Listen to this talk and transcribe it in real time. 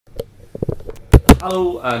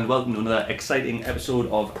Hello and welcome to another exciting episode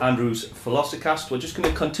of Andrew's Philosophycast. We're just going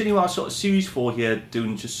to continue our sort of series 4 here,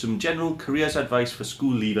 doing just some general careers advice for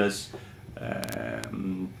school leavers.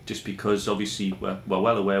 Just because obviously we're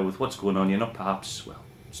well aware with what's going on. You're not perhaps,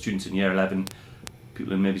 students in year 11,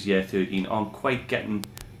 people in maybe year 13 aren't quite getting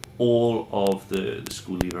all of the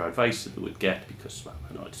school leaver advice that they would get because,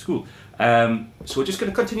 they're not at school. So we're just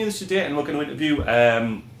going to continue this today, and we're going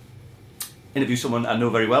to interview someone I know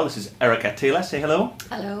very well. This is Erica Taylor. Say hello.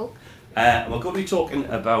 Hello. We're going to be talking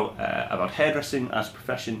about hairdressing as a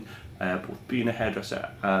profession, both being a hairdresser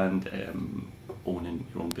and owning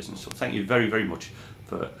your own business. So thank you very, very much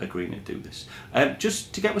for agreeing to do this.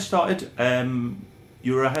 Just to get us started,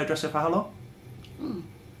 you were a hairdresser for how long?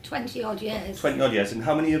 20 odd years. 20 odd years. And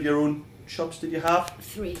how many of your own shops did you have?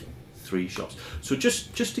 3. 3 shops. So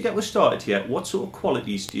just to get us started here, what sort of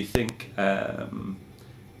qualities do you think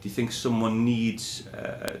someone needs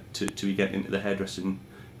to be getting into the hairdressing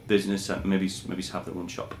business and maybe have their own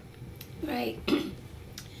shop? Right.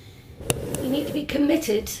 You need to be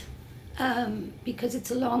committed because it's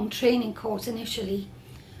a long training course initially.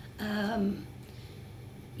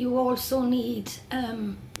 You also need,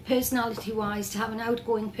 personality-wise, to have an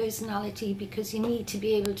outgoing personality because you need to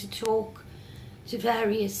be able to talk to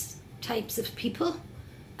various types of people.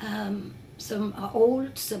 Some are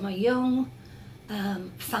old, some are young.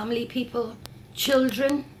 Family people,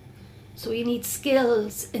 children, so you need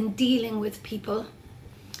skills in dealing with people,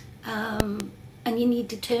 and you need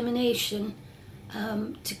determination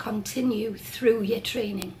to continue through your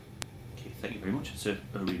training. Okay, thank you very much. It's a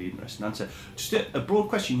really interesting answer. Just a broad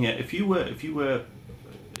question here: if you were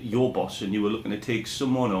your boss and you were looking to take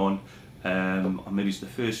someone on, or maybe it's the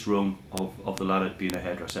first rung of the ladder being a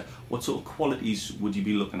hairdresser, what sort of qualities would you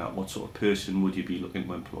be looking at? What sort of person would you be looking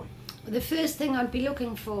to employ? The first thing I'd be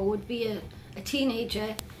looking for would be a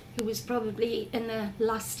teenager who was probably in their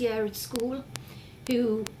last year at school,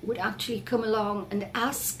 who would actually come along and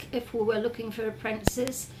ask if we were looking for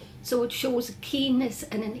apprentices, so it shows a keenness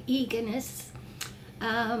and an eagerness.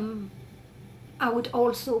 I would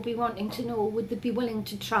also be wanting to know, would they be willing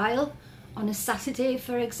to trial on a Saturday,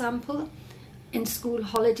 for example, in school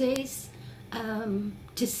holidays,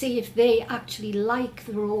 to see if they actually like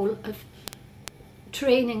the role of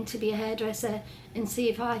training to be a hairdresser, and see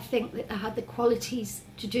if I think that I had the qualities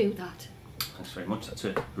to do that. Thanks very much. That's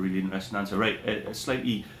a really interesting answer. Right, a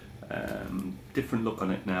slightly different look on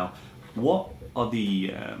it now. What are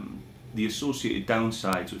the associated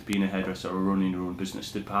downsides with being a hairdresser or running your own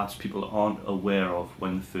business that perhaps people aren't aware of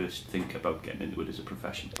when they first think about getting into it as a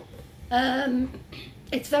profession?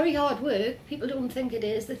 It's very hard work. People don't think it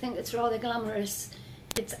is. They think it's rather glamorous.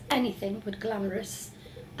 It's anything but glamorous.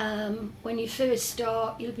 When you first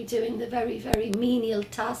start, you'll be doing the very, very menial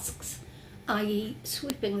tasks, i.e.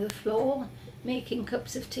 sweeping the floor, making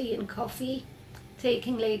cups of tea and coffee,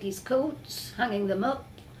 taking ladies' coats, hanging them up.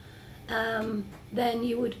 Then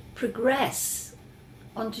you would progress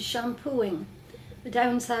onto shampooing. The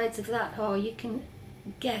downsides of that are you can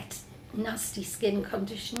get nasty skin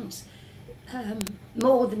conditions,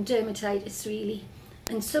 more than dermatitis really.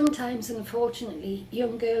 And sometimes, unfortunately,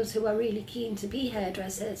 young girls who are really keen to be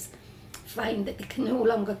hairdressers find that they can no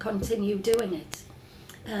longer continue doing it.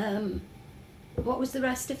 What was the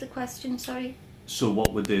rest of the question, sorry? So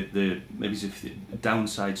what would the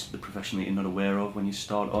downsides to the profession that you're not aware of when you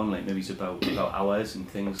start on, like maybe it's about hours and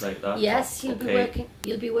things like that? Yes, you'll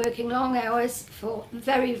be working long hours for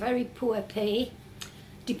very, very poor pay,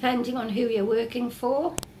 depending on who you're working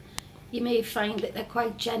for. You may find that they're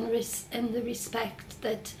quite generous in the respect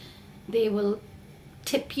that they will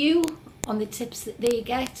tip you on the tips that they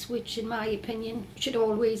get, which in my opinion should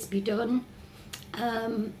always be done.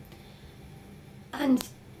 And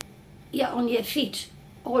you're on your feet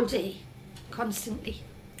all day, constantly.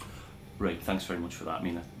 Right, thanks very much for that. I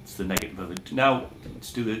mean, that's the negative of it. Now,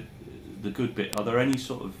 let's do the good bit. Are there any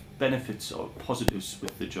sort of benefits or positives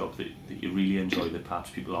with the job that you really enjoy that perhaps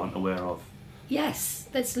people aren't aware of? Yes,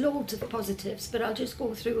 there's loads of positives, but I'll just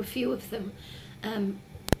go through a few of them.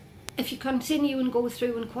 If you continue and go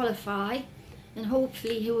through and qualify, and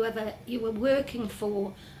hopefully whoever you were working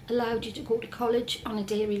for allowed you to go to college on a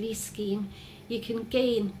day release scheme, you can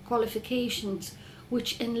gain qualifications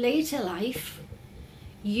which in later life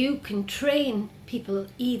you can train people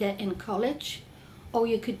either in college, or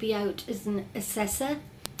you could be out as an assessor,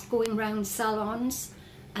 going round salons,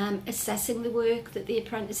 assessing the work that the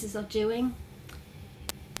apprentices are doing.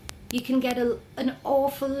 You can get an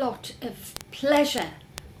awful lot of pleasure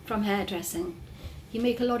from hairdressing. You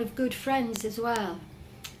make a lot of good friends as well.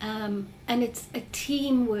 And it's a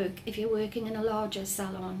teamwork if you're working in a larger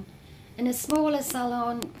salon. In a smaller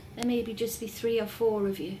salon, there maybe just be 3 or 4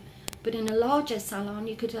 of you. But in a larger salon,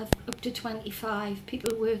 you could have up to 25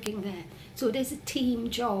 people working there. So it is a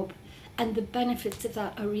team job, and the benefits of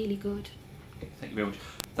that are really good. Thank you very much.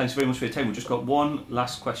 Thanks very much for your time. We've just got one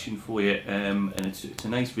last question for you, and it's a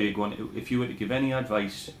nice big one. If you were to give any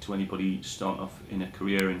advice to anybody starting off in a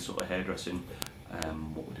career in sort of hairdressing,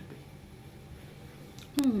 what would it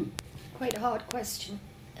be? Quite a hard question.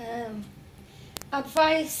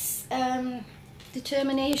 Advice,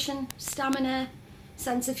 determination, stamina,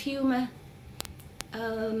 sense of humour,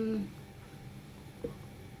 and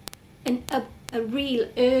a real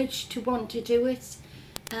urge to want to do it,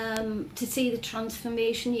 to see the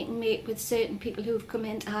transformation you can make with certain people who've come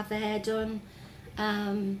in to have their hair done.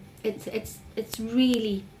 It's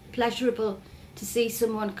really pleasurable to see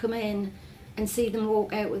someone come in and see them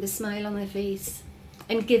walk out with a smile on their face,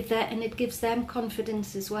 and it gives them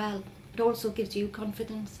confidence as well. It also gives you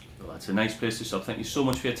confidence. Well, that's a nice place to stop. Thank you so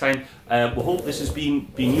much for your time. We hope this has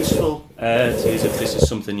been useful to you. If this is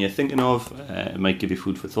something you're thinking of, it might give you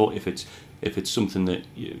food for thought. If it's something that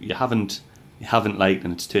you haven't liked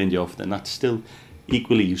and it's turned you off, then that's still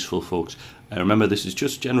equally useful, folks. Remember, this is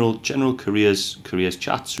just general careers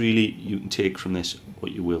chats. Really, you can take from this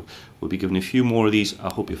what you will. We'll be giving a few more of these.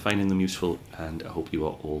 I hope you're finding them useful, and I hope you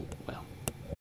are all well.